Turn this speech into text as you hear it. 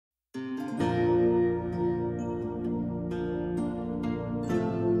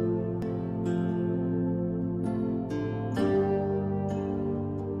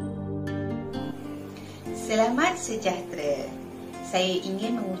Selamat sejahtera. Saya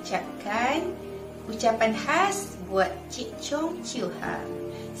ingin mengucapkan ucapan khas buat Cik Choong Chiew Har.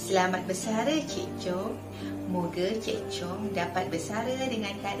 Selamat bersara Cik Choong. Moga Cik Choong dapat bersara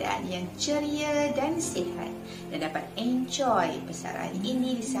dengan keadaan yang ceria dan sihat dan dapat enjoy persaraan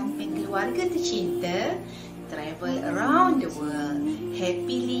ini di samping keluarga tercinta, travel around the world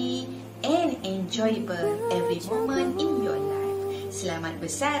happily and enjoyable every moment in your life. Selamat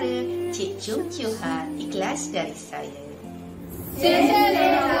bersara Cik Choong Chiew Har, ikhlas dari saya.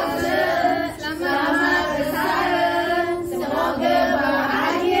 Selamat bersara, semoga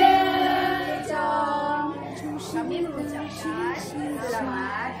bahagia. Kami mengucapkan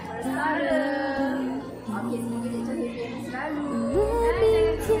selamat bersara. Okey, semoga Cik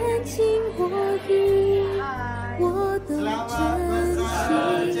Choong happy selalu. Selamat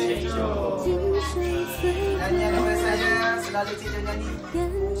bersara Cik Choong. Nyanyian daripada saya selalu Cik Choong nyanyi.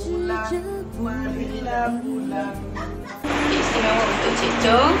 Pulang, pulang. Istimewa untuk Cik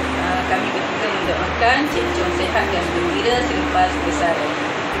Choong. Kami bertiga mendoakan Cik Choong sihat dan gembira selepas bersara.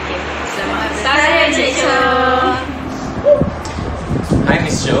 Okay. Selamat bersara Cik Choong. Hi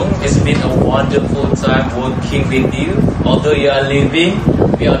Miss Choong, it's been a wonderful time working with you. Although you are leaving,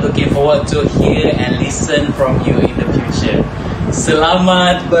 we are looking forward to hear and listen from you in the future.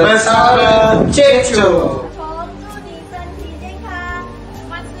 Selamat bersara Cik Choong. 祝你身体健康，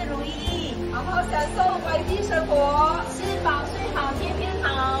万事如意，好好享受怀孕生活，吃饱睡好，天天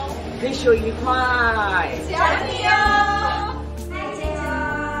好，退休愉快。想你哦。 Hai Cik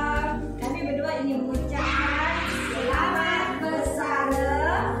Choong, kami berdua ingin mengucapkan selamat bersara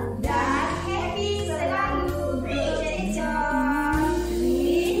dan happy selalu untuk Cik Choong.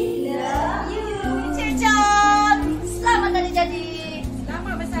 We love you. Cik Choong, selamat hari jadi.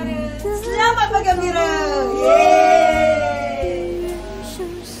 Selamat bersara. Selamat bergembira.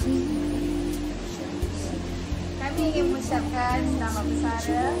 Kami ingin mengucapkan selamat bersara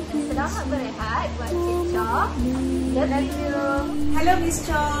dan selamat berehat buat Cik Choong. Love you. Hello Miss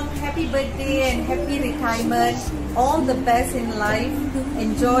Choong, happy birthday and happy retirement. All the best in life.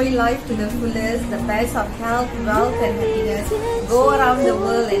 Enjoy life to the fullest. The best of health, wealth and happiness. Go around the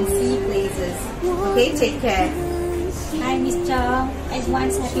world and see places. Okay, take care. Hi Miss Choong,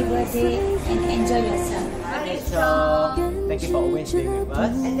 advance happy birthday and enjoy yourself. Hi Choong, thank you for always being with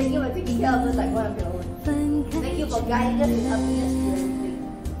us. And thank you for taking care of us like one of your own. Thank you for guiding us and helping us do everything.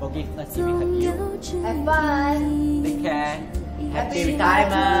 Forgive us if we hurt you. Have fun. Take care. Happy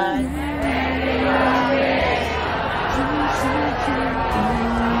retirement.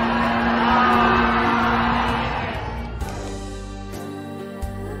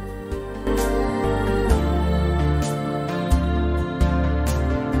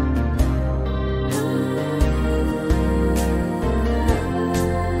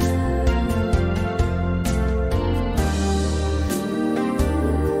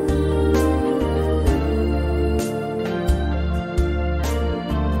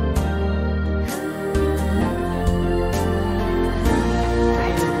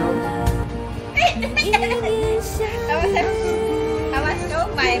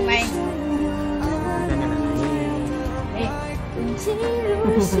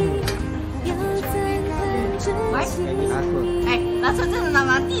 Langsung je nak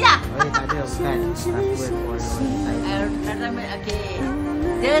mati dah. Okay.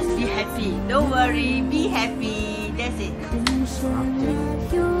 Just be happy. Don't worry. Be happy. That's it.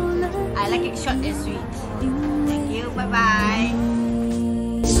 I like it short and sweet. Thank you. Bye bye.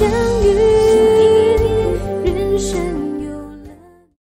 相遇，人生。